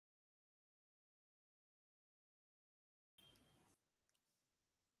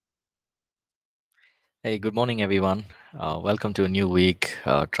Hey, good morning, everyone. Welcome to a new week.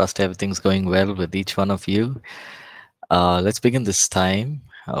 Trust everything's going well with each one of you. Let's begin this time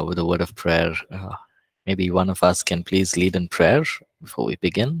with a word of prayer. Maybe one of us can please lead in prayer before we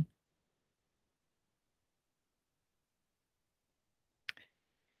begin.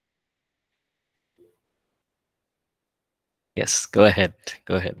 Yes, go ahead.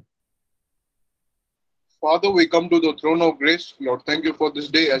 Go ahead. Father, we come to the throne of grace. Lord, thank you for this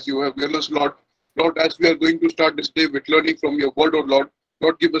day as you have given us, Lord. Lord, as we are going to start this day with learning from your word, oh Lord,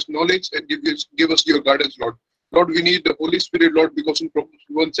 Lord, give us knowledge and give us your guidance, Lord. Lord, we need the Holy Spirit, Lord, because in Proverbs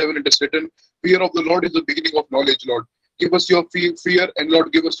 1:7 it is written, fear of the Lord is the beginning of knowledge, Lord. Give us your fear and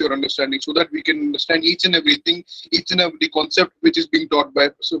Lord, give us your understanding so that we can understand each and everything, each and every concept which is being taught by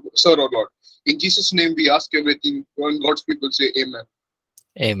Sir or Lord. In Jesus' name we ask everything. When God's people say Amen.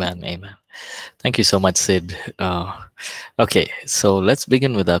 Amen. Amen. Thank you so much, Sid. Okay, so let's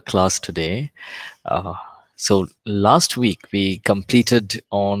begin with our class today. Uh, so last week we completed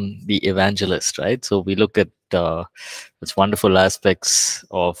on the evangelist, right? So we looked at its wonderful aspects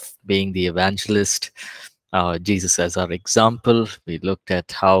of being the evangelist, Jesus as our example. We looked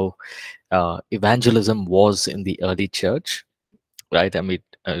at how evangelism was in the early church, right? I mean,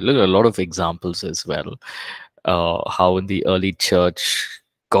 look at a lot of examples as well. How in the early church,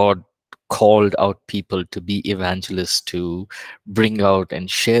 God called out people to be evangelists, to bring out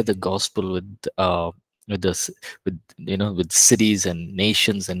and share the gospel with us, with with cities and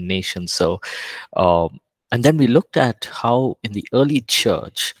nations. So, and then we looked at how in the early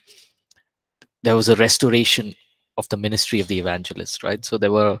church there was a restoration of the ministry of the evangelist, right? So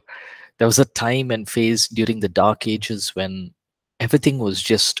there was a time and phase during the dark ages when everything was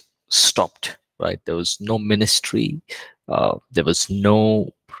just stopped, right? There was no ministry, there was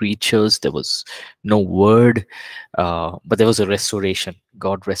no preachers, there was no word, but there was a restoration.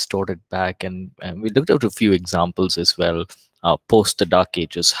 God restored it back, and we looked at a few examples as well. Post the dark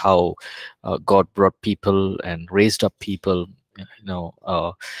ages, how God brought people and raised up people,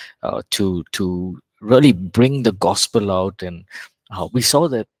 to really bring the gospel out, and we saw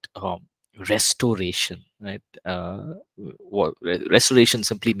that restoration, right? Restoration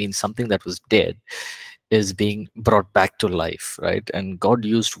simply means something that was dead is being brought back to life, right? And God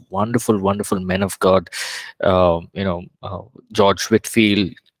used wonderful men of God, George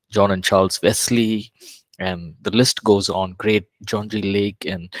Whitfield, John and Charles Wesley, and the list goes on. Great John G. Lake,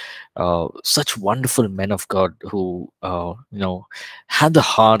 and such wonderful men of God who had the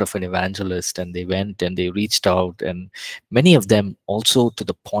heart of an evangelist, and they went and they reached out, and many of them also to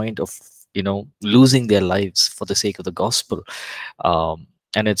the point of losing their lives for the sake of the gospel.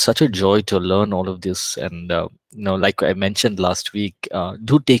 And it's such a joy to learn all of this, and like I mentioned last week,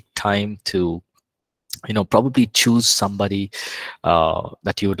 do take time to probably choose somebody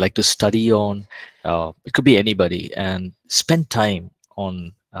that you would like to study on. It could be anybody, and spend time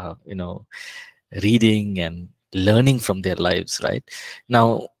on reading and learning from their lives, right?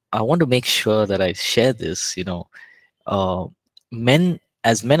 Now I want to make sure that I share this. uh, Men,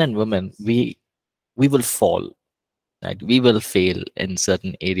 as men and women, we will fall, right? We will fail in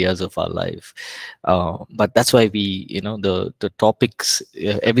certain areas of our life, but that's why we, the topics,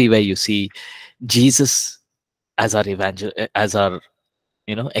 everywhere you see Jesus as our as our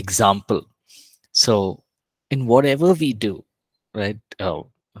example. So in whatever we do, right,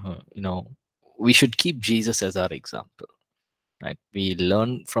 we should keep Jesus as our example, right? We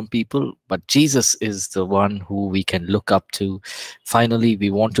learn from people, but Jesus is the one who we can look up to. Finally,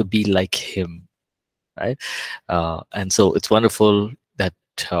 we want to be like him, right? And so it's wonderful that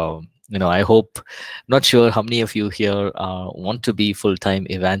I hope, not sure how many of you here want to be full-time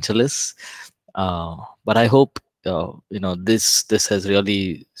evangelists, but I hope this has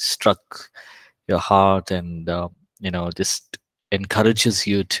really struck your heart, and just encourages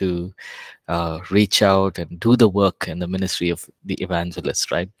you to reach out and do the work in the ministry of the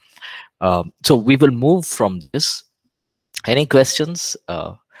evangelist, right? So we will move from this. Any questions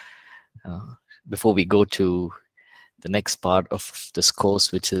uh, before we go to the next part of this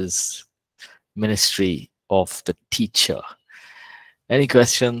course, which is ministry of the teacher? Any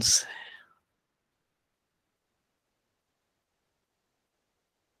questions?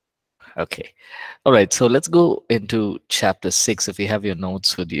 Okay. All right. So let's go into chapter 6. If you have your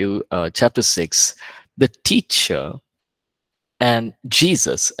notes with you, chapter 6, the teacher and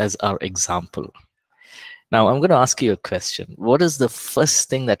Jesus as our example. Now, I'm going to ask you a question. What is the first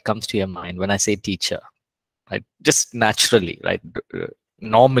thing that comes to your mind when I say teacher? Right? Just naturally, right?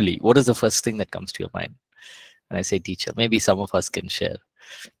 Normally, what is the first thing that comes to your mind when I say teacher? Maybe some of us can share.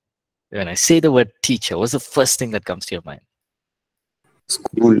 When I say the word teacher, what's the first thing that comes to your mind?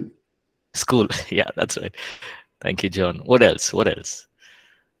 School. School. Yeah, that's right. Thank you, John. What else? What else?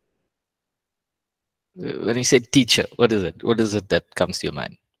 When you say teacher, what is it? What is it that comes to your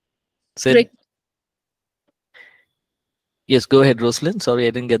mind? Sid? Strict, Yes, go ahead, Rosalind. Sorry,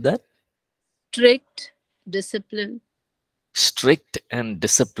 I didn't get that. strict, discipline, Strict and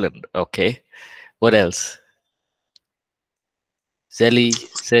disciplined. Okay. What else? Zelly,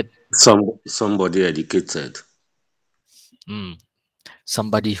 Sid. Somebody educated. Mm.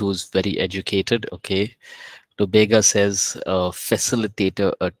 Somebody who's very educated. Okay. Lubega says a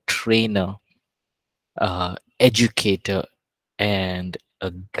facilitator, a trainer, educator, and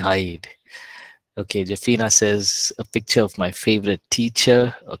a guide. Okay, Jafina says a picture of my favorite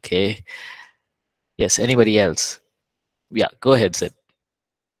teacher. Okay. Yes, anybody else? Yeah, go ahead, Sid.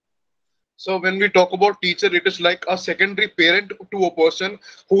 So when we talk about teacher, it is like a secondary parent to a person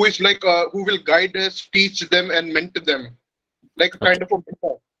who is like who will guide us, teach them, and mentor them, like a Okay. kind of a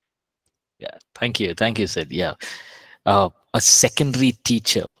mentor. Yeah, thank you. Thank you, Sid. Yeah. A secondary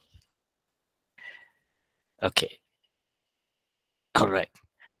teacher. Okay. All right.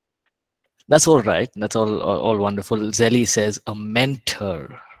 That's all right. That's all wonderful. Zelly says a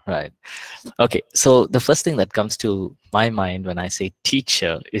mentor. Right. Okay. So the first thing that comes to my mind when I say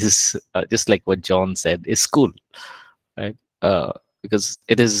teacher is just like what John said, is school. Right. Because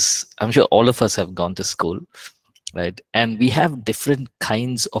it is, I'm sure all of us have gone to school, right? And we have different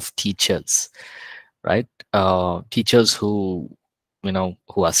kinds of teachers, right? Teachers who,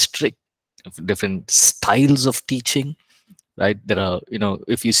 who are strict, different styles of teaching, right? There are,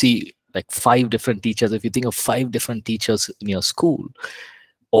 if you see like five different teachers, if you think of five different teachers in your school,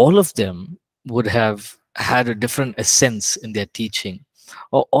 all of them would have had a different essence in their teaching,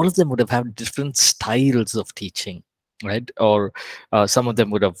 or all of them would have had different styles of teaching, right? Or some of them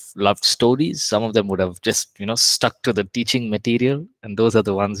would have loved stories, some of them would have just stuck to the teaching material, and those are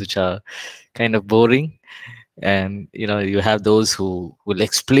the ones which are kind of boring. And you have those who will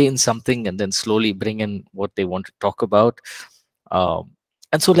explain something and then slowly bring in what they want to talk about.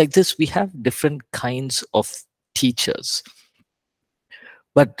 And so like this, we have different kinds of teachers.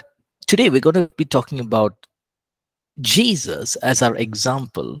 But today we're going to be talking about Jesus as our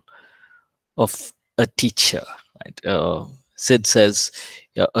example of a teacher. Right? Sid says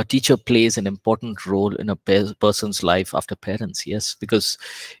a teacher plays an important role in a person's life after parents. Yes, because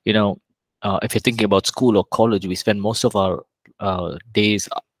if you're thinking about school or college, we spend most of our days,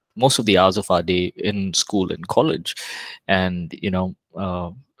 most of the hours of our day in school and college, and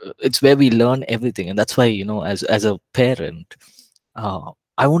it's where we learn everything. And that's why as a parent,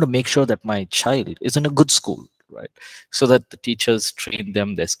 I want to make sure that my child is in a good school, right? So that the teachers train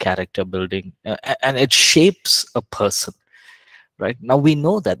them, there's character building, and it shapes a person, right? Now we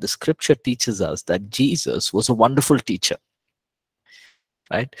know that the scripture teaches us that Jesus was a wonderful teacher,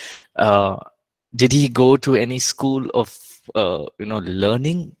 right? Uh, did he go to any school of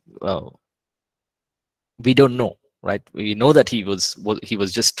learning? We don't know, right? We know that he was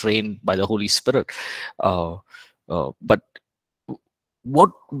just trained by the Holy Spirit. Uh, but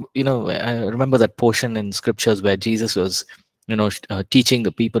what I remember that portion in scriptures where Jesus was teaching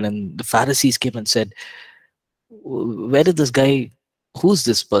the people, and the Pharisees came and said, where did this guy, who's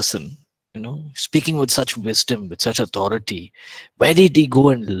this person, speaking with such wisdom, with such authority? Where did he go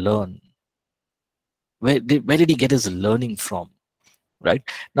and learn? Where did he get his learning from? Right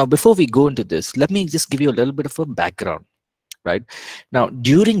now, before we go into this, let me just give you a little bit of a background. Right now,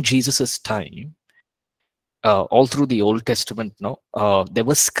 during Jesus's time, all through the Old Testament, there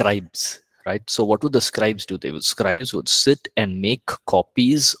were scribes, right? So what would the scribes do? Scribes would sit and make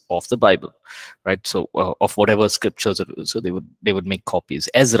copies of the Bible, right? So of whatever scriptures it was. So they would make copies.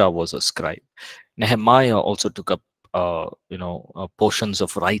 Ezra was a scribe. Nehemiah also took up portions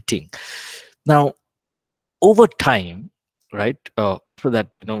of writing. Now, over time, right? So that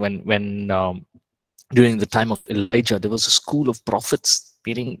when during the time of Elijah, there was a school of prophets,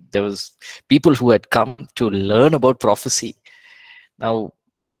 meaning there was people who had come to learn about prophecy. Now,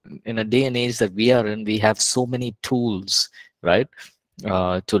 in a day and age that we are in, we have so many tools, right,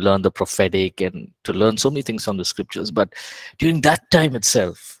 to learn the prophetic and to learn so many things from the scriptures. But during that time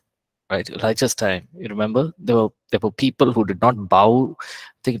itself, right, Elijah's time, you remember, there were people who did not bow. I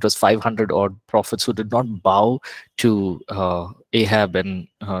think it was 500 odd prophets who did not bow to Ahab and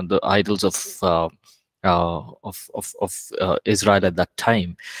the idols of Israel at that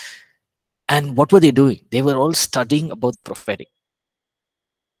time. And what were they doing? They were all studying about the prophetic.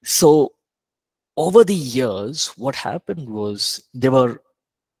 So over the years, what happened was there were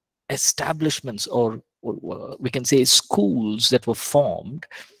establishments, or we can say schools, that were formed.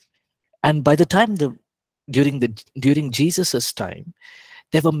 And by the time during Jesus's time,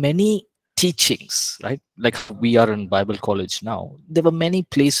 there were many teachings, right? Like we are in Bible college now. There were many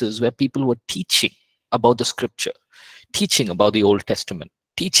places where people were teaching about the scripture, teaching about the Old Testament,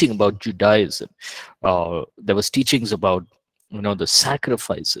 teaching about Judaism. There was teachings about, the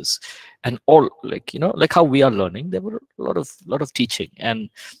sacrifices and all, like, like how we are learning. There were a lot of teaching, and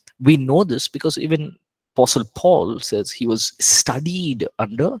we know this because even Apostle Paul says he was studied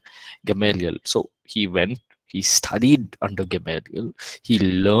under Gamaliel. So he went, he studied under Gamaliel, he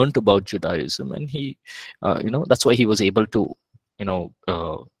learned about Judaism, and he, that's why he was able to,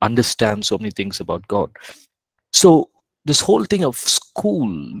 understand so many things about God. So this whole thing of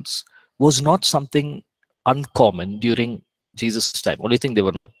schools was not something uncommon during Jesus' time. Only thing, they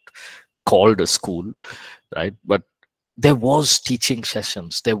were not called a school, right? But there was teaching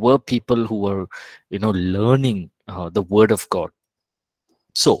sessions. There were people who were, learning the word of God.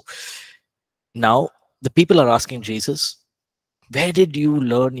 So now the people are asking Jesus, where did you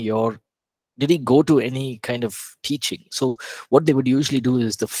learn your, did he go to any kind of teaching? So what they would usually do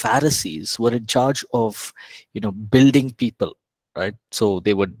is, the Pharisees were in charge of, building people, right? So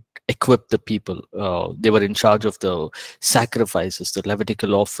they would equip the people. They were in charge of the sacrifices, the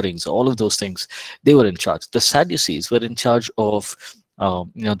Levitical offerings, all of those things. They were in charge. The Sadducees were in charge of,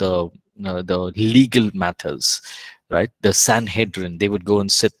 the legal matters, right? The Sanhedrin, they would go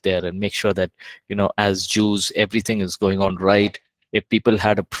and sit there and make sure that, as Jews, everything is going on right. If people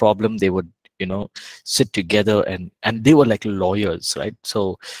had a problem, they would, sit together, and they were like lawyers, right?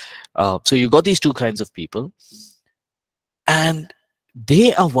 So so you got these two kinds of people, and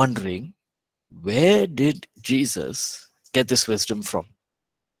they are wondering, where did Jesus get this wisdom from,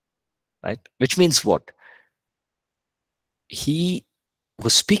 right? Which means what? He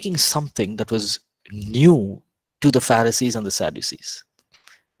was speaking something that was new to the Pharisees and the Sadducees,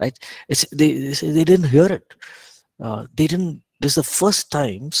 right? They didn't hear it. They didn't. This is the first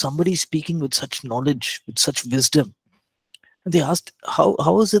time somebody speaking with such knowledge, with such wisdom. And they asked,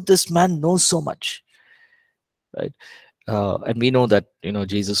 how is it this man knows so much, right? And we know that,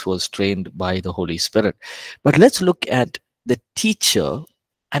 Jesus was trained by the Holy Spirit. But let's look at the teacher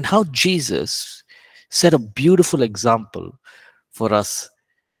and how Jesus set a beautiful example for us,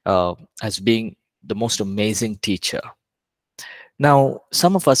 as being the most amazing teacher. Now,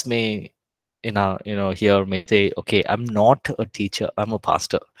 some of us may, here may say, okay, I'm not a teacher, I'm a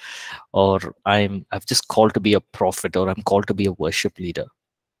pastor, or I've just called to be a prophet, or I'm called to be a worship leader,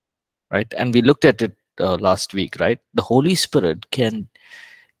 right? And we looked at it last week, right? The Holy Spirit can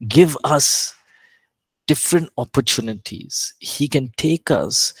give us different opportunities. He can take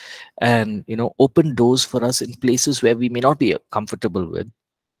us and, open doors for us in places where we may not be comfortable with,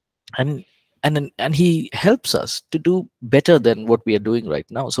 and and he helps us to do better than what we are doing right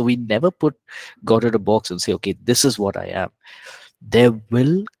now. So we never put God in a box and say, okay, this is what I am. There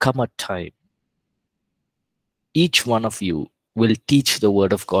will come a time each one of you will teach the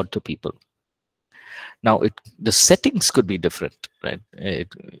word of God to people. Now, the settings could be different, right?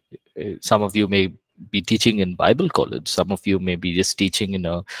 Some of you may be teaching in Bible college. Some of you may be just teaching in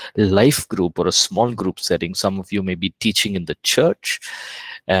a life group or a small group setting. Some of you may be teaching in the church,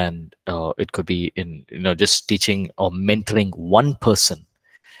 and it could be in, just teaching or mentoring one person.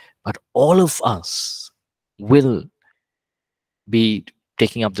 But all of us will be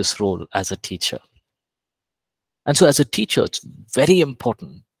taking up this role as a teacher. And so as a teacher, it's very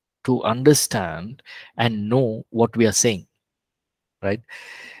important to understand and know what we are saying, right?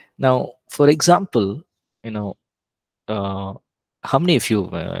 Now, for example, how many of you,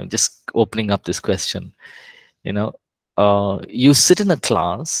 just opening up this question, you sit in a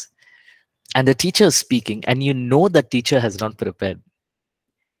class and the teacher is speaking, and that teacher has not prepared.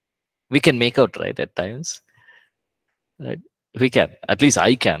 We can make out, right, at times, right? We can, at least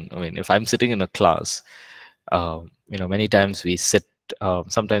I can. I mean, if I'm sitting in a class, many times we sit,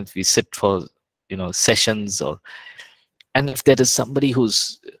 sometimes we sit for, sessions, and if there is somebody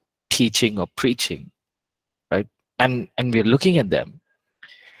who's teaching or preaching, right, and we're looking at them,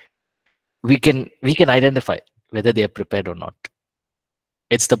 we can identify whether they are prepared or not.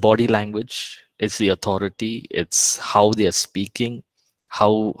 It's the body language, it's the authority, it's how they are speaking,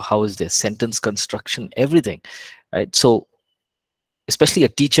 how is their sentence construction, everything, right? So especially a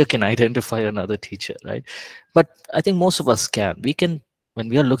teacher can identify another teacher, right? But I think most of us can. We can, when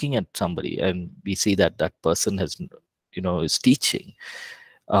we are looking at somebody and we see that that person has, is teaching,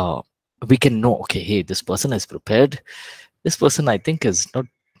 we can know, okay, hey, this person is prepared. This person, I think, is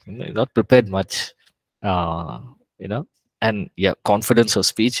not prepared much, uh, you know. And yeah, confidence of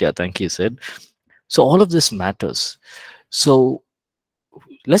speech. Yeah, thank you, Sid. So all of this matters. So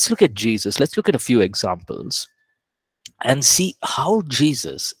let's look at Jesus. Let's look at a few examples and see how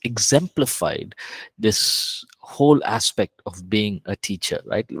Jesus exemplified this whole aspect of being a teacher,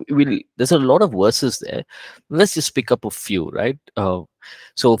 right? There's a lot of verses there. Let's just pick up a few, right?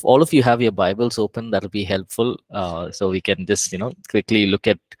 So if all of you have your Bibles open, that'll be helpful. So we can just, quickly look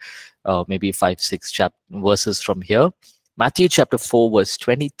at maybe 5, 6 verses from here. Matthew chapter 4, verse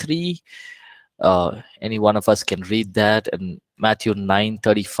 23. Any one of us can read that. And Matthew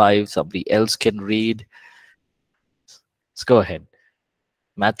 9:35, somebody else can read. Let's go ahead.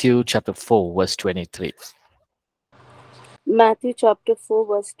 Matthew chapter 4, verse 23. Matthew chapter 4,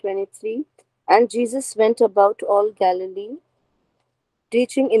 verse 23. And Jesus went about all Galilee,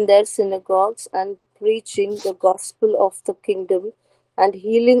 teaching in their synagogues and preaching the gospel of the kingdom and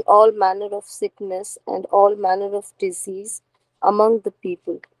healing all manner of sickness and all manner of disease among the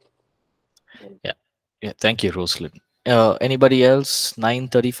people. Yeah. Yeah. Thank you, Rosalind. Anybody else?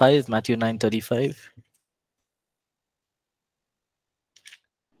 9:35, Matthew 9:35.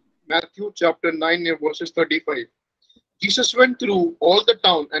 Matthew chapter 9 and verses 35. Jesus went through all the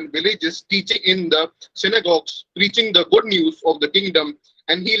town and villages, teaching in the synagogues, preaching the good news of the kingdom,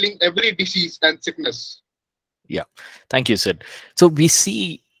 and healing every disease and sickness. Yeah. Thank you, Sid. So we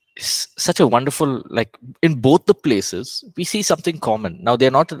see such a wonderful, like in both the places, we see something common. Now they're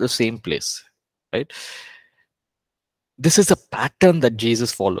not at the same place, right? This is a pattern that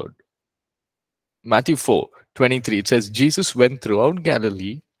Jesus followed. Matthew 4:23, it says, Jesus went throughout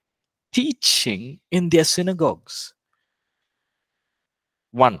Galilee, teaching in their synagogues.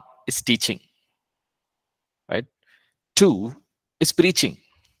 One is teaching, right? Two is preaching.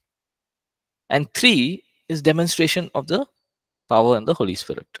 And three is demonstration of the power and the Holy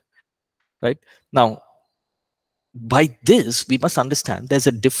Spirit, right? Now, by this, we must understand there's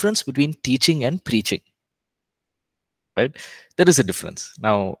a difference between teaching and preaching, right? There is a difference.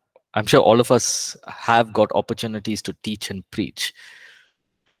 Now, I'm sure all of us have got opportunities to teach and preach.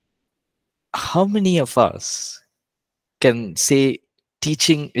 How many of us can say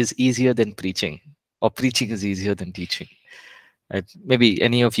teaching is easier than preaching, or preaching is easier than teaching? Right? Maybe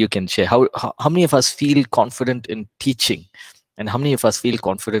any of you can share. How many of us feel confident in teaching, and how many of us feel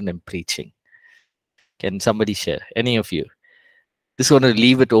confident in preaching? Can somebody share? Any of you? Just want to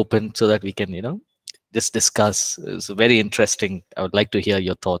leave it open so that we can, just discuss. It's very interesting. I would like to hear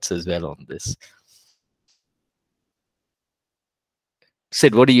your thoughts as well on this.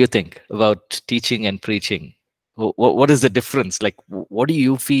 Sid, what do you think about teaching and preaching? What is the difference? Like, what do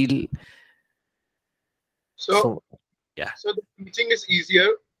you feel? So, Yeah. so the teaching is easier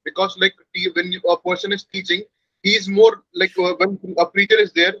because, like, when a person is teaching, he is more like when a preacher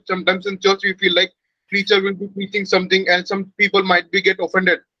is there. Sometimes in church, we feel like preacher will be preaching something, and some people might be get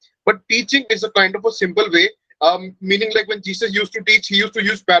offended. But teaching is a kind of a simple way. Meaning like when Jesus used to teach, he used to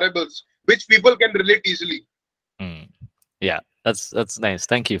use parables, which people can relate easily. Mm. Yeah, that's nice.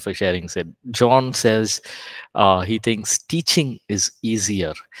 Thank you for sharing, Sid. John says he thinks teaching is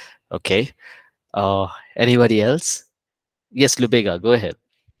easier. Okay. Anybody else? Yes, Lubega, go ahead.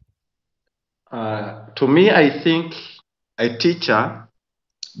 To me, I think a teacher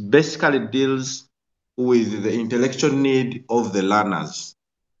basically deals with the intellectual need of the learners.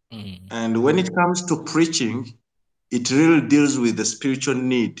 And when it comes to preaching, it really deals with the spiritual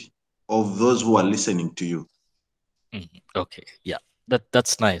need of those who are listening to you. Okay, yeah,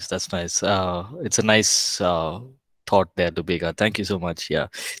 that's nice. That's nice. It's a nice thought there, Lubega. Thank you so much. Yeah,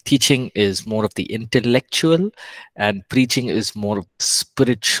 teaching is more of the intellectual, and preaching is more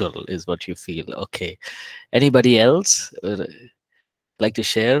spiritual, is what you feel. Okay. Anybody else like to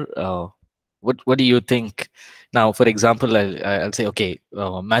share? What do you think? Now, for example, I'll say, okay,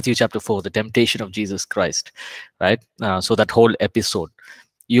 Matthew chapter 4, the temptation of Jesus Christ, right? So that whole episode,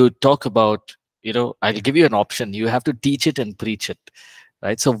 you talk about, I'll give you an option. You have to teach it and preach it,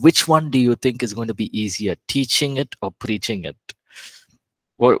 right? So which one do you think is going to be easier, teaching it or preaching it?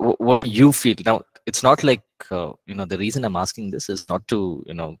 What you feel? Now, it's not like, the reason I'm asking this is not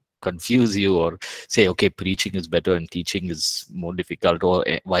to, confuse you or say, okay, preaching is better and teaching is more difficult, or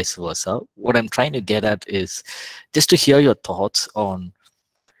vice versa. What I'm trying to get at is just to hear your thoughts on,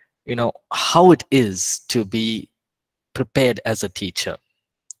 how it is to be prepared as a teacher,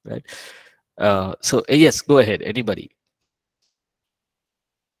 right? So yes, go ahead, anybody.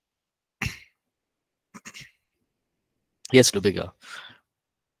 Yes, Lubiga.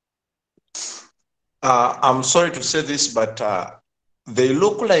 I'm sorry to say this, but they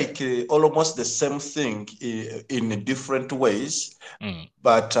look like almost the same thing in different ways.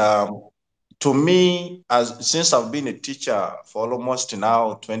 But to me, since I've been a teacher for almost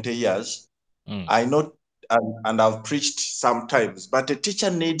now 20 years, I and I've preached sometimes, but a teacher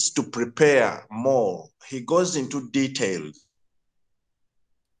needs to prepare more. He goes into details.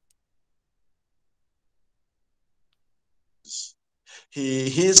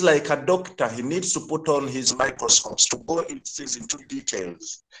 He's like a doctor. He needs to put on his microscopes to go into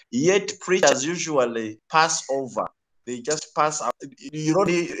details. Yet preachers usually pass over. They just pass out. You don't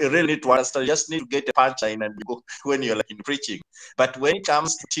really need to understand. You just need to get a punchline and you go when you're like in preaching. But when it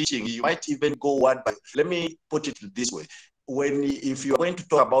comes to teaching, you might even go word by. Let me put it this way. If you're going to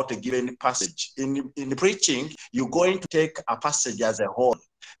talk about a given passage, in preaching, you're going to take a passage as a whole.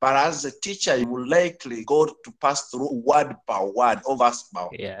 But as a teacher, you will likely go to pass through word by word, or verse by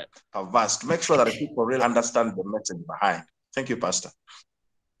verse, to make sure that people really understand the message behind. Thank you, Pastor.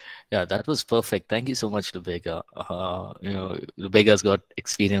 Yeah, that was perfect. Thank you so much, Lubega. Lubega's got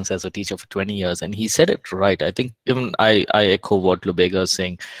experience as a teacher for 20 years, and he said it right. I think even I echo what Lubega is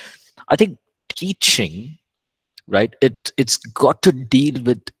saying. I think teaching, right, it's got to deal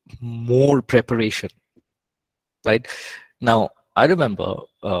with more preparation, right? Now, I remember,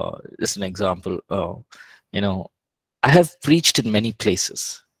 just an example, I have preached in many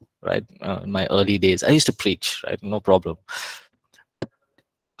places, right? In my early days, I used to preach, right? No problem.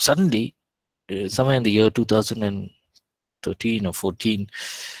 Suddenly, somewhere in the year 2013 or 14,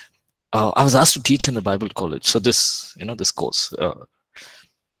 I was asked to teach in the Bible College. So this course.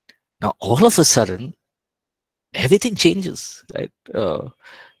 Now, all of a sudden, everything changes, right?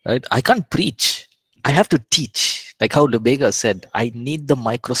 Right? I can't preach. I have to teach. Like how Lubega said, I need the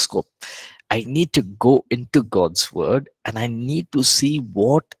microscope. I need to go into God's word and I need to see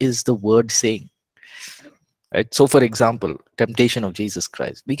what is the word saying. Right? So, for example, temptation of Jesus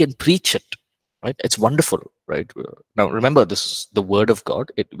Christ, we can preach it. Right? It's wonderful, right? Now, remember, this is the word of God.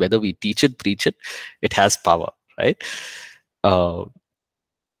 Whether we teach it, preach it, it has power, right?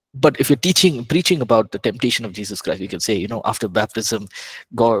 But if you're preaching about the temptation of Jesus Christ, you can say, after baptism,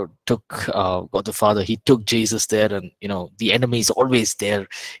 God took God the Father, he took Jesus there, and the enemy is always there.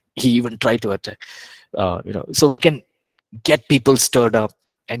 He even tried to attack. So we can get people stirred up,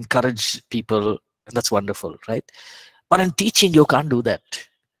 encourage people, and that's wonderful, right? But in teaching, you can't do that,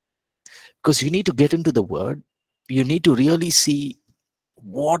 because you need to get into the word. You need to really see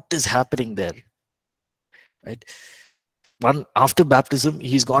what is happening there, right? After baptism,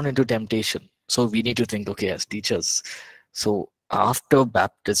 he's gone into temptation. So we need to think, okay, as teachers, so after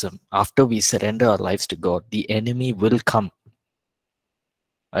baptism, after we surrender our lives to God, the enemy will come,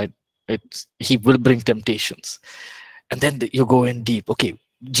 right? He will bring temptations. And then you go in deep. Okay,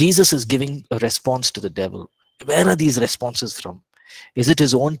 Jesus is giving a response to the devil. Where are these responses from? Is it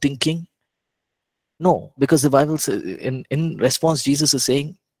his own thinking? No, because the Bible says, in response, Jesus is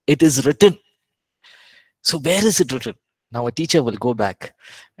saying, it is written. So where is it written? Now a teacher will go back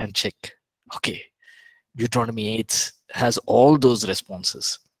and check. Okay, Deuteronomy 8 has all those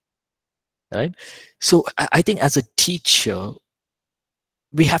responses, right? So I think as a teacher,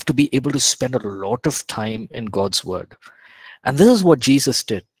 we have to be able to spend a lot of time in God's word. And this is what Jesus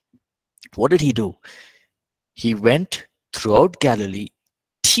did. What did he do? He went throughout Galilee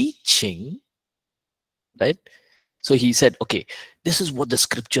teaching, right? So he said, okay, this is what the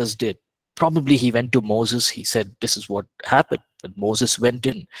scriptures did. Probably he went to Moses. He said, this is what happened. When Moses went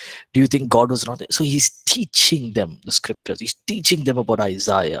in, do you think God was not there? So he's teaching them the scriptures. He's teaching them about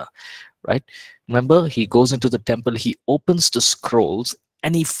Isaiah, right? Remember, he goes into the temple, he opens the scrolls,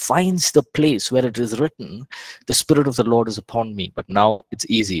 and he finds the place where it is written, the Spirit of the Lord is upon me. But now it's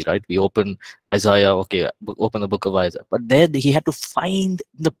easy, right? We open Isaiah, okay, open the book of Isaiah. But there he had to find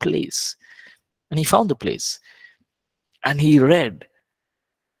the place. And he found the place. And he read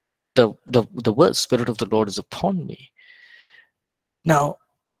the verse, Spirit of the Lord is upon me. Now,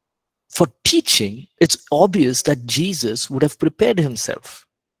 for teaching, it's obvious that Jesus would have prepared himself,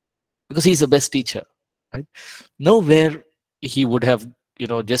 because he's the best teacher, right? Nowhere he would have,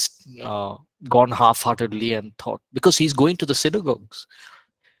 just gone half-heartedly and thought, because he's going to the synagogues.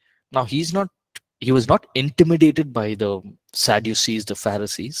 Now, he was not intimidated by the Sadducees, the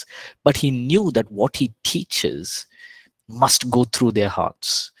Pharisees, but he knew that what he teaches must go through their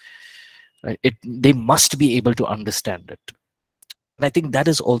hearts, right? They must be able to understand it. And I think that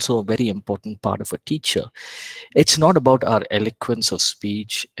is also a very important part of a teacher. It's not about our eloquence of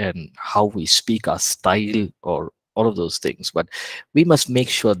speech and how we speak, our style, or all of those things, but we must make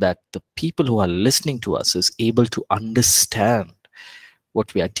sure that the people who are listening to us is able to understand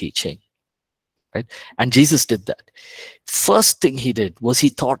what we are teaching, right? And Jesus did that. First thing he did was he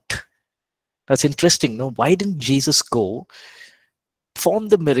taught. That's interesting. No, why didn't Jesus go perform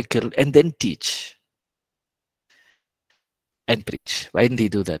the miracle and then teach and preach? Why didn't he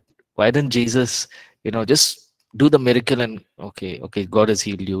do that? Why didn't Jesus Just do the miracle and okay, God has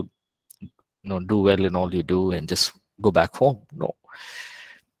healed you. Do well in all you do and just go back home. No,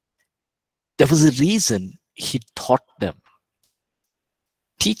 there was a reason he taught them.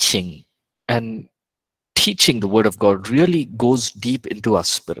 Teaching and teaching the word of God really goes deep into our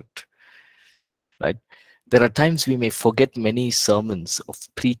spirit, right? There are times we may forget many sermons of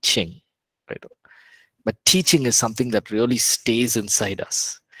preaching, right? But teaching is something that really stays inside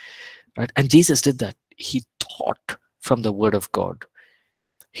us, right? And Jesus did that. He taught from the word of God.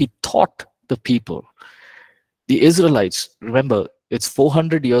 He taught the people. The Israelites, remember, it's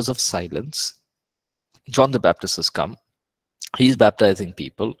 400 years of silence. John the Baptist has come. He's baptizing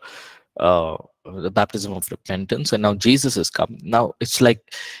people, uh, the baptism of repentance, and now Jesus has come. Now it's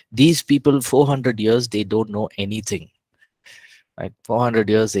like these people, 400 years, they don't know anything. Right? 400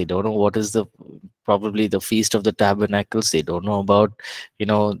 years, they don't know what is probably the Feast of the Tabernacles. They don't know about,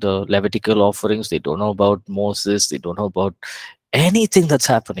 the Levitical offerings. They don't know about Moses. They don't know about anything that's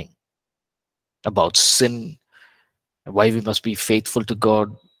happening, about sin, why we must be faithful to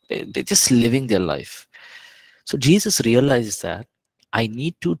God. They're just living their life. So Jesus realized that I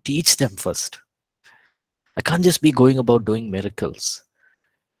need to teach them first. I can't just be going about doing miracles,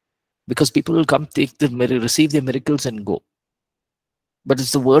 because people will come, receive their miracles and go. But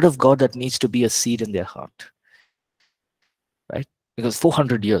it's the word of God that needs to be a seed in their heart, right? Because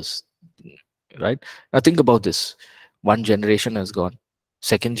 400 years, right? Now think about this. One generation has gone,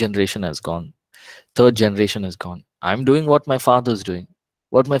 second generation has gone, third generation has gone. I'm doing what my father's doing.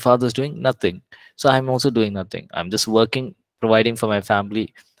 What my father's doing? Nothing. So I'm also doing nothing. I'm just working, providing for my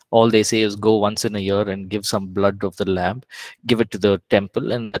family. All they say is go once in a year and give some blood of the lamb, give it to the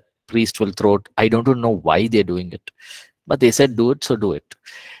temple, and that priest will throw it. I don't know why they're doing it, but they said do it, so do it.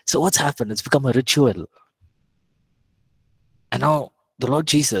 So what's happened? It's become a ritual. And now the Lord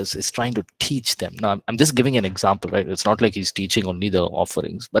Jesus is trying to teach them. Now I'm just giving an example, right? It's not like he's teaching only the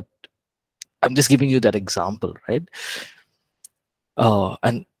offerings, but I'm just giving you that example, right?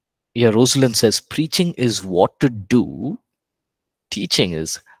 And yeah, Rosalind says preaching is what to do, teaching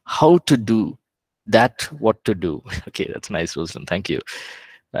is how to do that, what to do. Okay, that's nice, Rosalind. Thank you.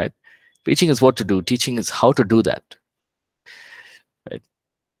 Right? Preaching is what to do, teaching is how to do that. Right?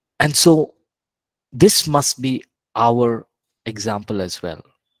 And so this must be our example as well,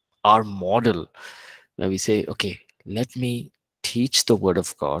 our model, where we say, okay, let me teach the word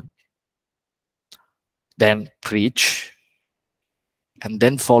of God, then preach, and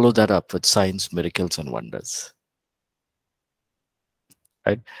then follow that up with signs, miracles, and wonders.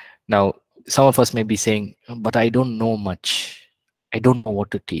 Right? Now, some of us may be saying, but I don't know much. I don't know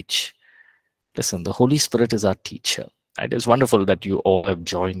what to teach. Listen, the Holy Spirit is our teacher. It is wonderful that you all have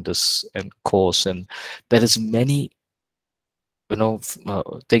joined this course, and there is many,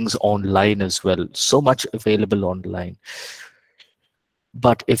 things online as well. So much available online.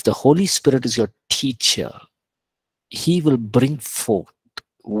 But if the Holy Spirit is your teacher, he will bring forth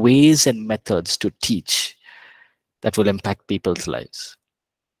ways and methods to teach that will impact people's lives.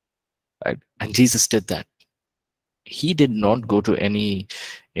 Right? And Jesus did that. He did not go to any,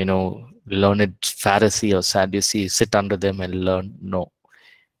 learned Pharisee or Sadducee, sit under them and learn. No.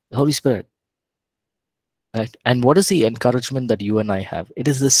 The Holy Spirit. Right? And what is the encouragement that you and I have? It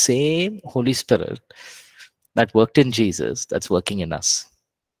is the same Holy Spirit that worked in Jesus that's working in us.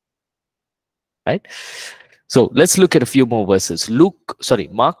 Right? So let's look at a few more verses.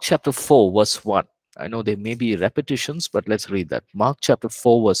 Mark chapter 4, verse 1. I know there may be repetitions, but let's read that. Mark chapter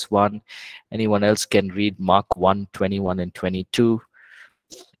 4, verse 1. Anyone else can read Mark 1, 21 and 22.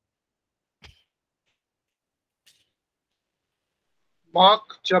 Mark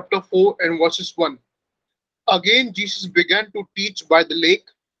chapter 4 and verses 1. Again, Jesus began to teach by the lake.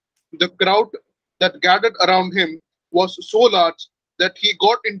 The crowd that gathered around him was so large that he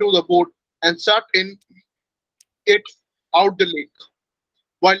got into the boat and sat in it out the lake,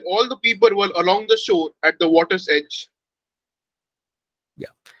 while all the people were along the shore at the water's edge. Yeah.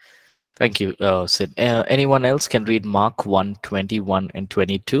 Thank you, Sid. Anyone else can read Mark 1, 21 and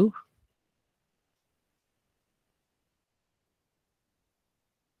 22?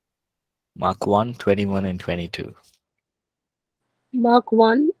 Mark 1, 21 and 22. Mark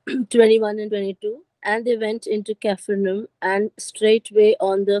 1 21 and 22. And they went into Capernaum, and straightway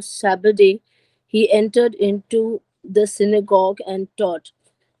on the Sabbath day he entered into the synagogue and taught.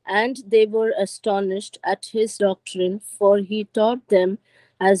 And they were astonished at his doctrine, for he taught them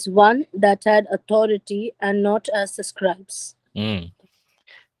as one that had authority and not as the scribes. You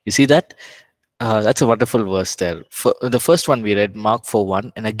see that? That's a wonderful verse there. For the first one we read, Mark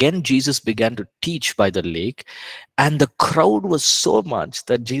 4:1, and again Jesus began to teach by the lake, and the crowd was so much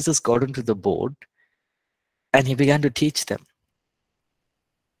that Jesus got into the boat and he began to teach them.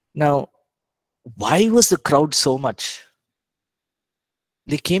 Now, why was the crowd so much?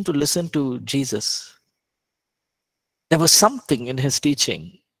 They came to listen to Jesus. There was something in his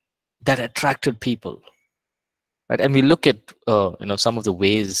teaching that attracted people. Right? And we look at some of the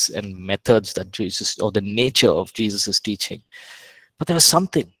ways and methods that Jesus, or the nature of Jesus' teaching. But there was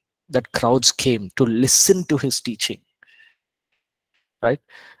something that crowds came to listen to his teaching. Right?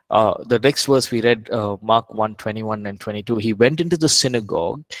 The next verse we read, Mark 1:21 and 22. He went into the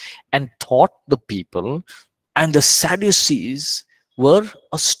synagogue and taught the people, and the Sadducees were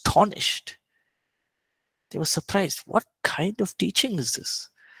astonished. They were surprised. What kind of teaching is this?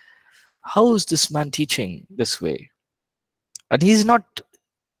 How is this man teaching this way? And he's not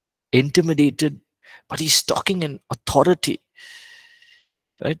intimidated, but he's talking in authority.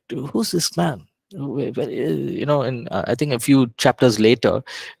 Right? Who's this man? And I think a few chapters later,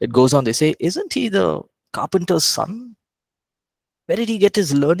 it goes on. They say, "Isn't he the carpenter's son? Where did he get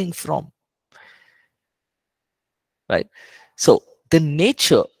his learning from?" Right? So the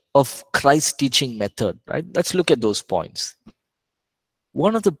nature of Christ's teaching method. Right? Let's look at those points.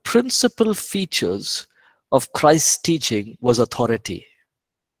 One of the principal features of Christ's teaching was authority.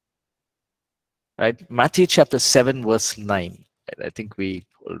 Right? Matthew chapter 7 verse 9. I think we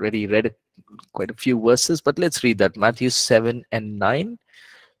already read it, quite a few verses, but let's read that. Matthew 7 and 9.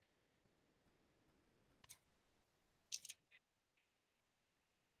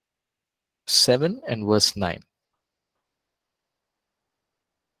 Seven and verse 9.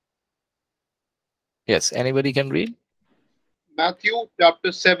 Yes, anybody can read? Matthew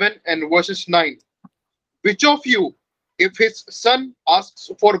chapter 7 and verses 9. Which of you, if his son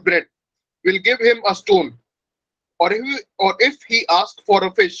asks for bread, will give him a stone? Or if he asks for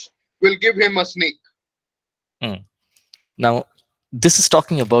a fish, will give him a snake? Now, this is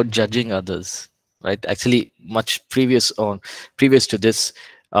talking about judging others, right? Actually, much previous to this,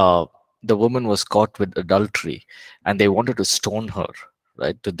 the woman was caught with adultery, and they wanted to stone her,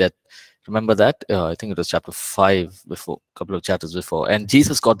 right, to death. Remember that? I think it was chapter 5 before, a couple of chapters before. And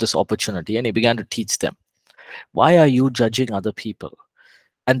Jesus got this opportunity, and he began to teach them. Why are you judging other people?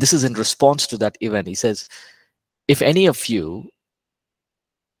 And this is in response to that event. He says, if any of you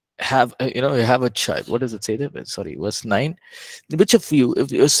have a child, what does it say there? Sorry, verse 9. Which of you,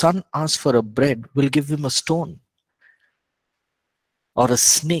 if your son asks for a bread, will give him a stone or a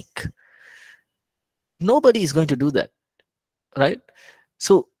snake? Nobody is going to do that, right?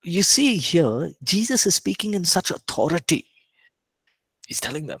 So you see here, Jesus is speaking in such authority. He's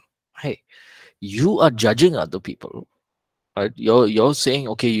telling them, hey, you are judging other people, right? You're saying,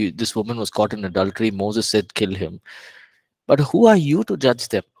 okay, this woman was caught in adultery. Moses said, kill him. But who are you to judge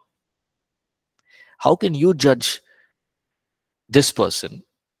them? How can you judge this person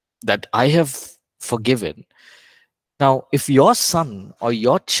that I have forgiven? Now, if your son or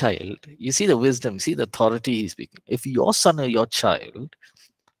your child, you see the wisdom, see the authority he's speaking. If your son or your child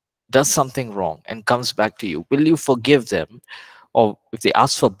does something wrong and comes back to you, will you forgive them? Or if they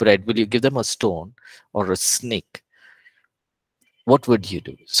ask for bread, will you give them a stone or a snake? What would you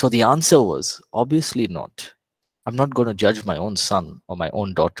do? So the answer was, obviously not. I'm not going to judge my own son or my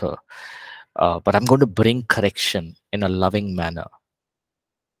own daughter, but I'm going to bring correction in a loving manner.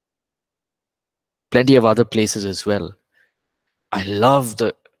 Plenty of other places as well. I love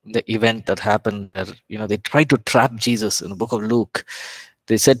the event that happened where, they tried to trap Jesus in the book of Luke.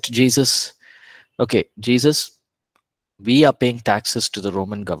 They said to Jesus, okay, Jesus, we are paying taxes to the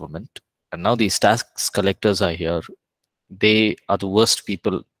Roman government, and now these tax collectors are here. They are the worst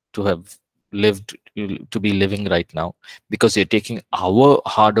people to have to be living right now, because they're taking our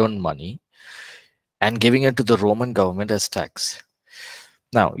hard-earned money and giving it to the Roman government as tax.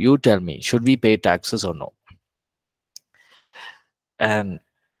 Now, you tell me, should we pay taxes or no? And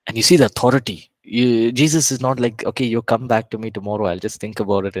you see the authority. Jesus is not like, okay, you come back to me tomorrow, I'll just think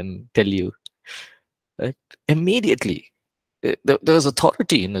about it and tell you. Right? Immediately, there's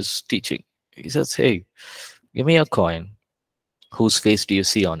authority in his teaching. He says, hey, give me a coin. Whose face do you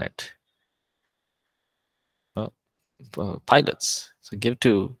see on it? Pilate's. So give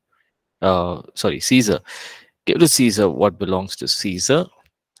to, Caesar. Give to Caesar what belongs to Caesar,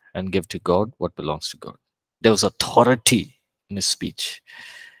 and give to God what belongs to God. There was authority in his speech.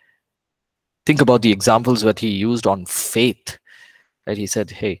 Think about the examples that he used on faith. Right? He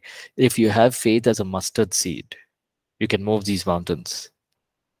said, hey, if you have faith as a mustard seed, you can move these mountains.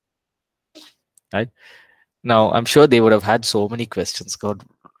 Right? Now, I'm sure they would have had so many questions. God,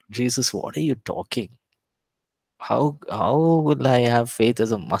 Jesus, what are you talking? How will I have faith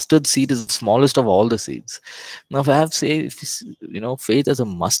as a mustard seed is the smallest of all the seeds? Now, if I have faith as a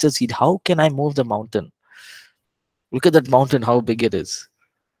mustard seed, how can I move the mountain? Look at that mountain, how big it is.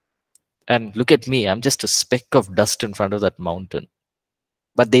 And look at me, I'm just a speck of dust in front of that mountain.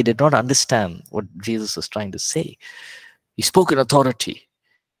 But they did not understand what Jesus was trying to say. He spoke in authority,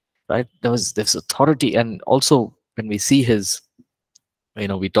 right? There's authority. And also when we see his,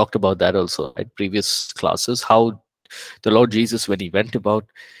 we talked about that also at previous classes, how the Lord Jesus, when he went about,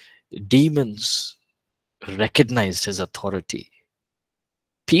 demons recognized his authority.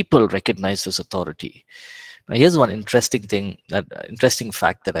 People recognized his authority. Now, here's one interesting thing, that interesting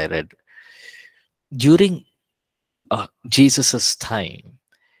fact that I read. During Jesus's time,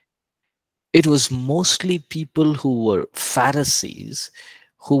 it was mostly people who were Pharisees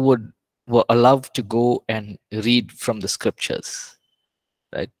who were allowed to go and read from the scriptures,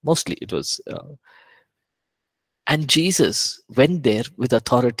 right? Mostly it was, and Jesus went there with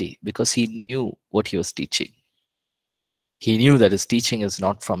authority because he knew what he was teaching. He knew that his teaching is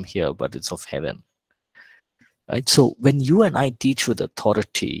not from here, but it's of heaven, right? So when you and I teach with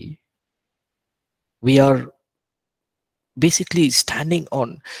authority, we are basically standing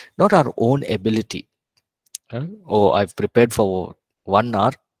on not our own ability. Oh, I've prepared for 1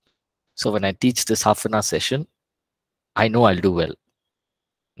 hour, so when I teach this half-an-hour session, I know I'll do well.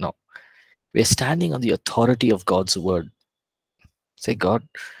 No, we're standing on the authority of God's word. Say, God,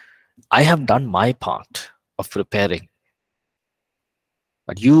 I have done my part of preparing,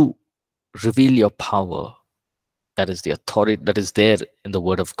 but you reveal your power. That is the authority that is there in the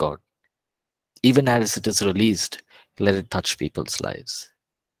word of God. Even as it is released, let it touch people's lives.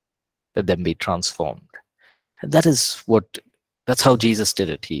 Let them be transformed. And that's how Jesus did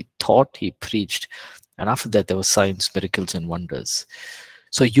it. He taught, he preached, and after that there were signs, miracles, and wonders.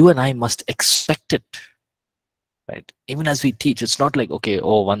 So you and I must expect it, right? Even as we teach, it's not like, okay,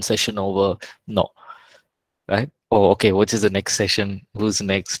 oh, one session over. No, right? Oh, okay, what is the next session? Who's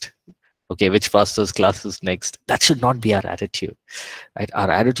next? Okay, which pastor's class is next? That should not be our attitude, right?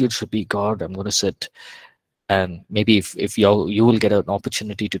 Our attitude should be, God, I'm going to sit, and maybe if you will get an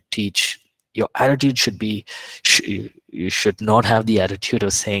opportunity to teach, your attitude should be, you should not have the attitude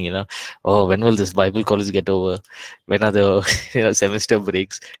of saying, oh, when will this Bible college get over? When are the semester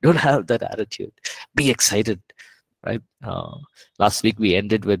breaks? Don't have that attitude. Be excited, right? Last week we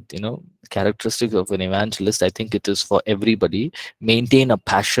ended with, characteristics of an evangelist. I think it is for everybody. Maintain a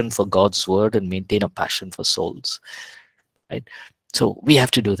passion for God's word and maintain a passion for souls, right? So we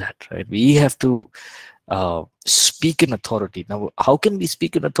have to do that, right? We have to speak in authority. Now, how can we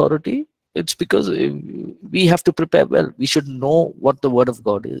speak in authority? It's because we have to prepare well. We should know what the word of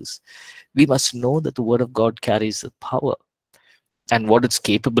God is. We must know that the word of God carries the power and what it's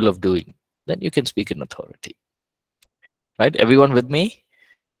capable of doing. Then you can speak in authority. Right? Everyone with me?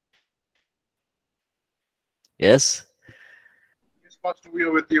 Yes? Yes, Pastor, we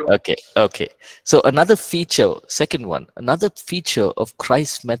are with you. Okay. So another feature, second one, another feature of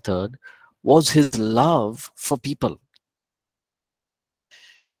Christ's method was his love for people.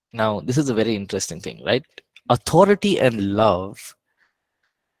 Now, this is a very interesting thing, right? Authority and love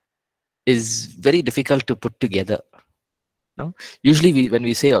is very difficult to put together. No? Usually when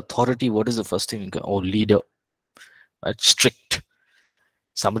we say authority, what is the first thing? Oh, leader, right? Strict,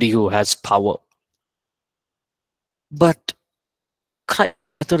 somebody who has power. But Christ's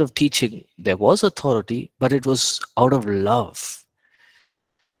method of teaching, there was authority, but it was out of love,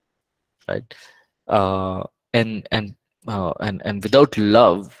 right? And without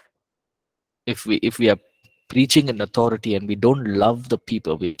love, if we are preaching in authority and we don't love the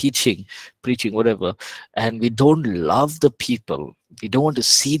people, we're teaching, preaching, whatever, and we don't love the people, we don't want to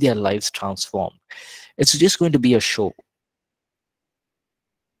see their lives transformed, it's just going to be a show,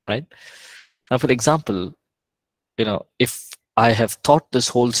 right? Now, for example, if I have taught this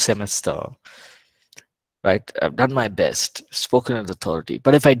whole semester, right, I've done my best, spoken in authority,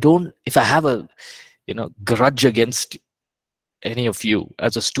 but if I have a grudge against any of you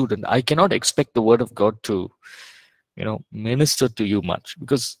as a student, I cannot expect the word of God to minister to you much,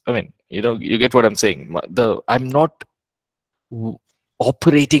 because you get what I'm saying. I'm not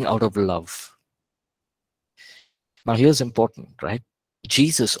operating out of love. Now here's important, right?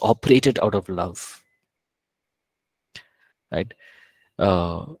 Jesus operated out of love, right?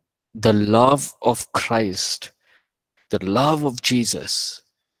 The love of Christ, the love of Jesus,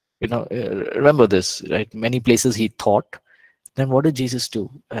 remember this, right? Many places he taught. Then what did Jesus do?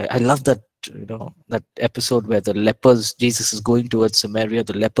 I love that, that episode where the lepers, Jesus is going towards Samaria,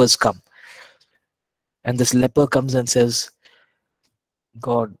 the lepers come. And this leper comes and says,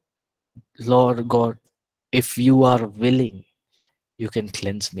 God, Lord God, if you are willing, you can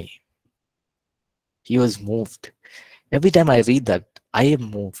cleanse me. He was moved. Every time I read that, I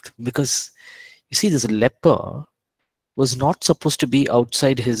am moved, because you see, this leper, was not supposed to be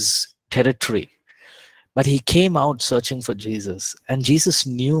outside his territory, but he came out searching for Jesus, and Jesus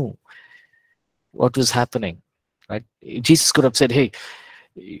knew what was happening. Right? Jesus could have said, "Hey,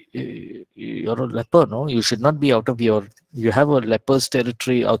 you're a leper, no? You should not be out of your. You have a leper's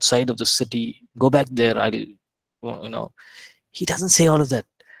territory outside of the city. Go back there. Well, He doesn't say all of that.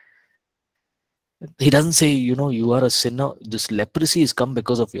 He doesn't say, you are a sinner. This leprosy has come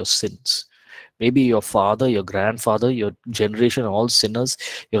because of your sins. Maybe your father, your grandfather, your generation are all sinners.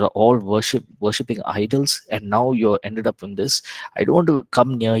 You're all worshipping idols, and now you're ended up in this. I don't want to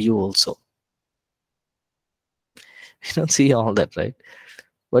come near you also." You don't see all that, right?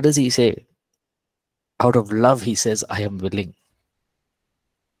 What does he say? Out of love, he says, I am willing.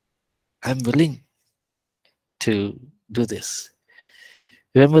 I'm willing to do this.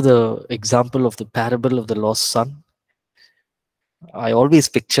 Remember the example of the parable of the lost son? I always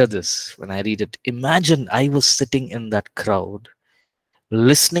picture this when I read it. Imagine I was sitting in that crowd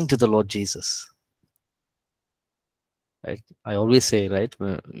listening to the Lord Jesus. Right? I always say, right,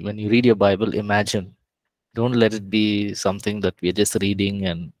 when you read your Bible, imagine. Don't let it be something that we're just reading,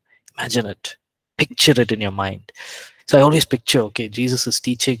 and imagine it. Picture it in your mind. So I always picture, okay, Jesus is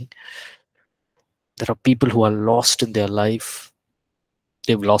teaching. There are people who are lost in their life.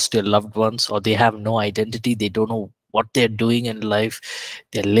 They've lost their loved ones, or they have no identity. They don't know what they're doing in life.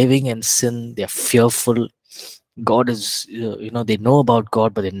 They're living in sin. They're fearful. God is, they know about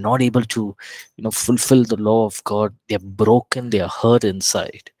God, but they're not able to, fulfill the law of God. They're broken. They're hurt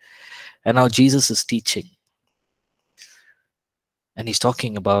inside. And now Jesus is teaching. And he's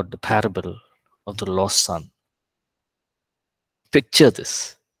talking about the parable of the lost son. Picture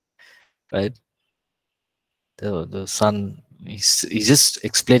this, right? The son, he's just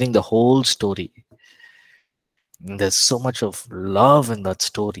explaining the whole story. And there's so much of love in that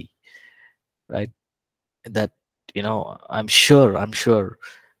story, right? That, I'm sure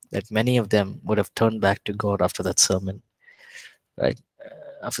that many of them would have turned back to God after that sermon, right?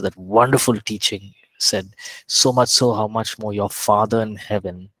 After that wonderful teaching, said, so much so, how much more your Father in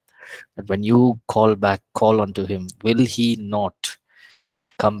heaven, that when you call unto him, will he not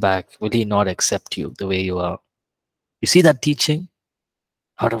come back? Will he not accept you the way you are? You see that teaching?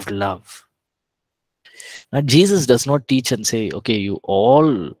 Out of love. Now, Jesus does not teach and say, okay, you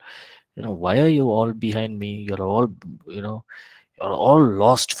all, why are you all behind me? You know, you're all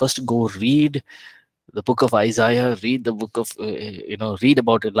lost. First, go read the book of Isaiah, read the book of, read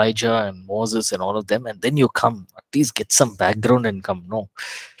about Elijah and Moses and all of them, and then you come. At least get some background and come.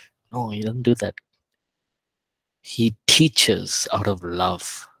 No, he doesn't do that. He teaches out of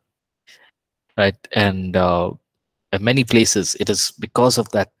love, right? And in many places, it is because of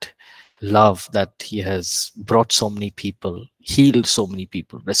that love that he has brought so many people, healed so many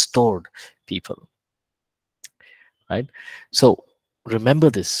people, restored people, right? So remember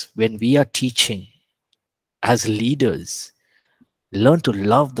this: when we are teaching as leaders, learn to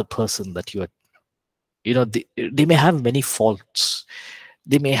love the person that you are. They may have many faults,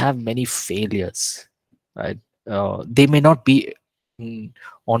 they may have many failures, right? They may not be mm,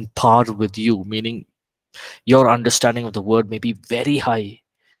 on par with you, meaning your understanding of the word may be very high,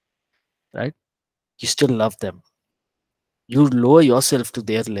 right? You still love them. You lower yourself to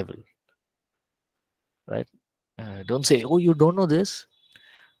their level, right? Don't say, oh, you don't know this.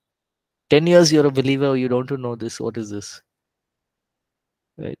 10 years you're a believer, you don't know this. What is this,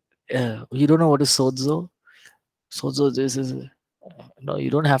 right? You don't know what is sozo. Sozo, this is no, you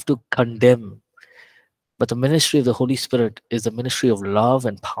don't have to condemn. But the ministry of the Holy Spirit is the ministry of love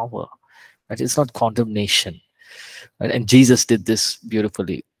and power. Right? It's not condemnation. Right? And Jesus did this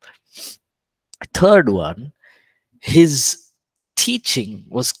beautifully. Third one, his teaching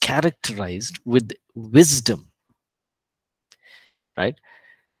was characterized with wisdom. Right?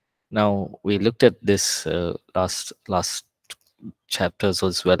 Now we looked at this last chapters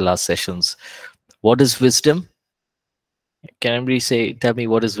as well, last sessions. What is wisdom? Can anybody tell me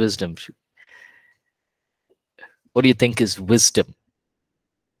what is wisdom? What do you think is wisdom?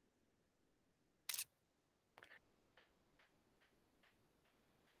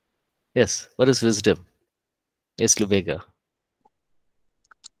 Yes, what is wisdom? Yes, Lubega.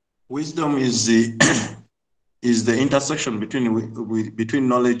 Wisdom is the is the intersection between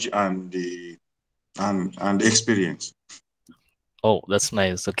knowledge and and experience. Oh, that's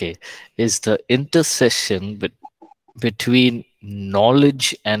nice. Okay. Is the intersection between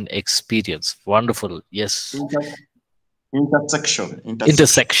knowledge and experience. Wonderful. Yes. Intersection.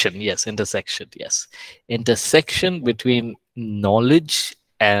 Intersection. Yes. Intersection. Yes. Intersection between knowledge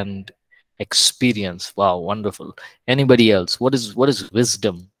and experience. Wow. Wonderful. Anybody else? What is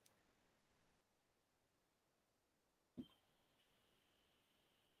wisdom?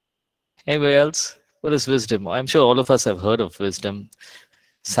 Anybody else? What is wisdom? I'm sure all of us have heard of wisdom.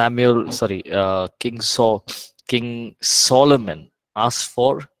 King Solomon asked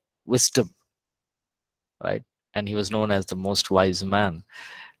for wisdom, right? And he was known as the most wise man.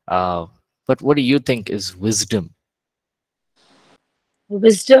 But what do you think is wisdom?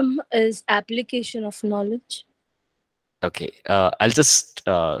 Wisdom is application of knowledge. Okay, I'll just,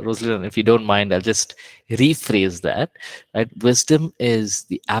 Rosalind, if you don't mind, I'll just rephrase that. Right? Wisdom is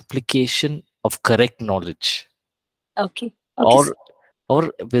the application of correct knowledge, Okay. Okay.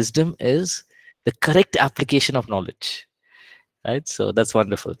 or wisdom is the correct application of knowledge. Right? So that's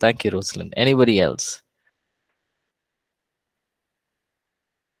wonderful. Thank you, Rosalind. Anybody else?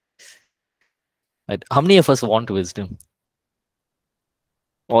 Right? How many of us want wisdom?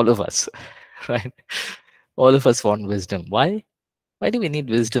 All of us, right? All of us want wisdom. Why do we need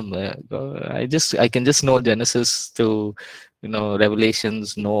wisdom? I can just know Genesis to,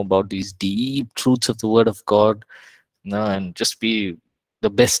 Revelations, know about these deep truths of the Word of God, and just be the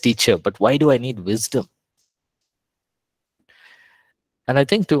best teacher. But why do I need wisdom? And I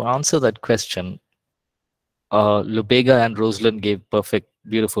think to answer that question, Lubega and Rosalind gave perfect,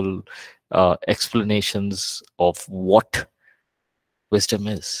 beautiful explanations of what wisdom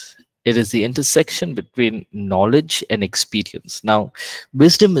is. It is the intersection between knowledge and experience. Now,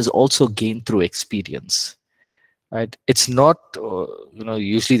 wisdom is also gained through experience, right? It's not,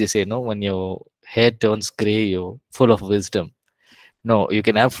 usually they say, no, when your hair turns gray, you're full of wisdom. No, you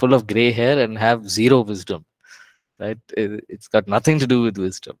can have full of gray hair and have zero wisdom, right? It's got nothing to do with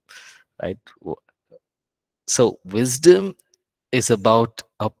wisdom, right? So, wisdom is about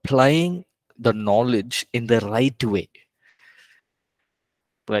applying the knowledge in the right way,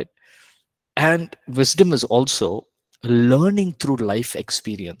 right? And wisdom is also learning through life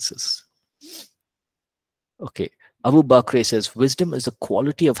experiences. Okay. Abu Bakr says wisdom is the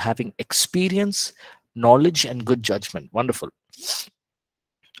quality of having experience, knowledge, and good judgment. Wonderful.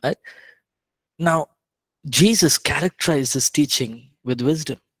 Right? Now, Jesus characterized his teaching with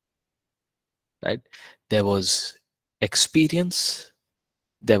wisdom. Right? There was experience,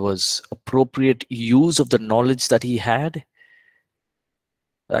 there was appropriate use of the knowledge that he had,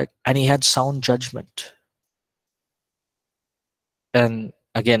 right? And he had sound judgment. And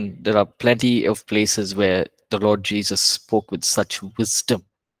again, there are plenty of places where the Lord Jesus spoke with such wisdom.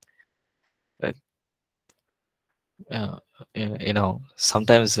 Right? Uh,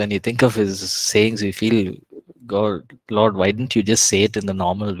 sometimes when you think of his sayings, you feel, God, Lord, why didn't you just say it in the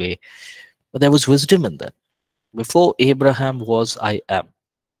normal way? But there was wisdom in that. Before Abraham was, I am.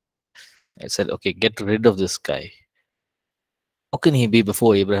 I said, okay, get rid of this guy. How can he be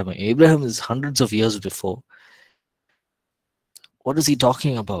before Abraham? Abraham is hundreds of years before. What is he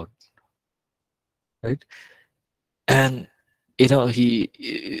talking about? Right? And they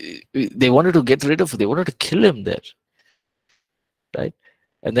wanted to get rid of, they wanted to kill him there, right?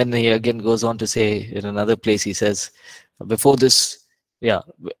 And then he again goes on to say in another place, he says, before this,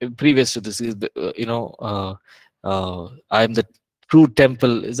 previous to this, I am the true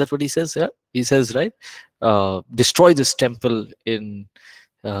temple. Is that what he says? Yeah, he says, right? Destroy this temple in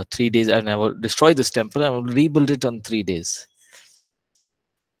 3 days, and I will destroy this temple. I will rebuild it on 3 days.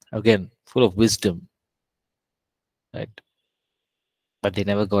 Again, full of wisdom, right? But they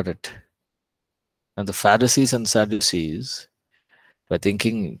never got it. And the Pharisees and Sadducees were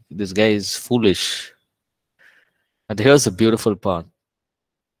thinking this guy is foolish. And here's the beautiful part.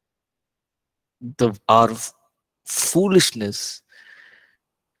 Our foolishness,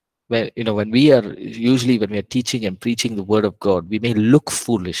 when we are teaching and preaching the word of God, we may look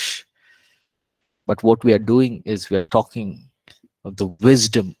foolish. But what we are doing is we are talking of the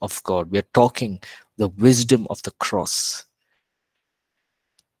wisdom of God. We are talking the wisdom of the cross.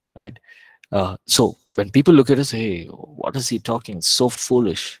 So when people look at us, hey, what is he talking? So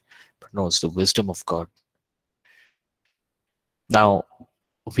foolish. But no, it's the wisdom of God. Now,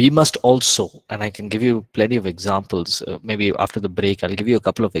 we must also, and I can give you plenty of examples, maybe after the break, I'll give you a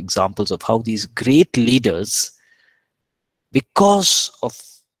couple of examples of how these great leaders, because of,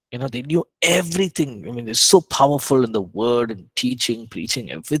 they knew everything. I mean, they're so powerful in the word and teaching, preaching,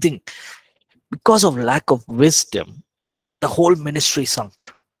 everything. Because of lack of wisdom, the whole ministry sunk.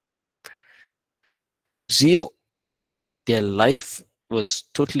 Zero. Their life was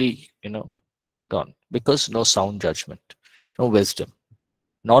totally, gone because no sound judgment, no wisdom.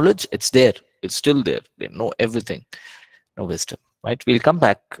 Knowledge, it's there. It's still there. They know everything. No wisdom. Right? We'll come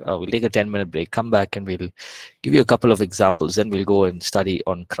back. We'll take a 10-minute break. Come back and we'll give you a couple of examples. Then we'll go and study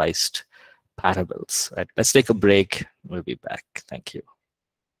on Christ parables. Right? Let's take a break. We'll be back. Thank you.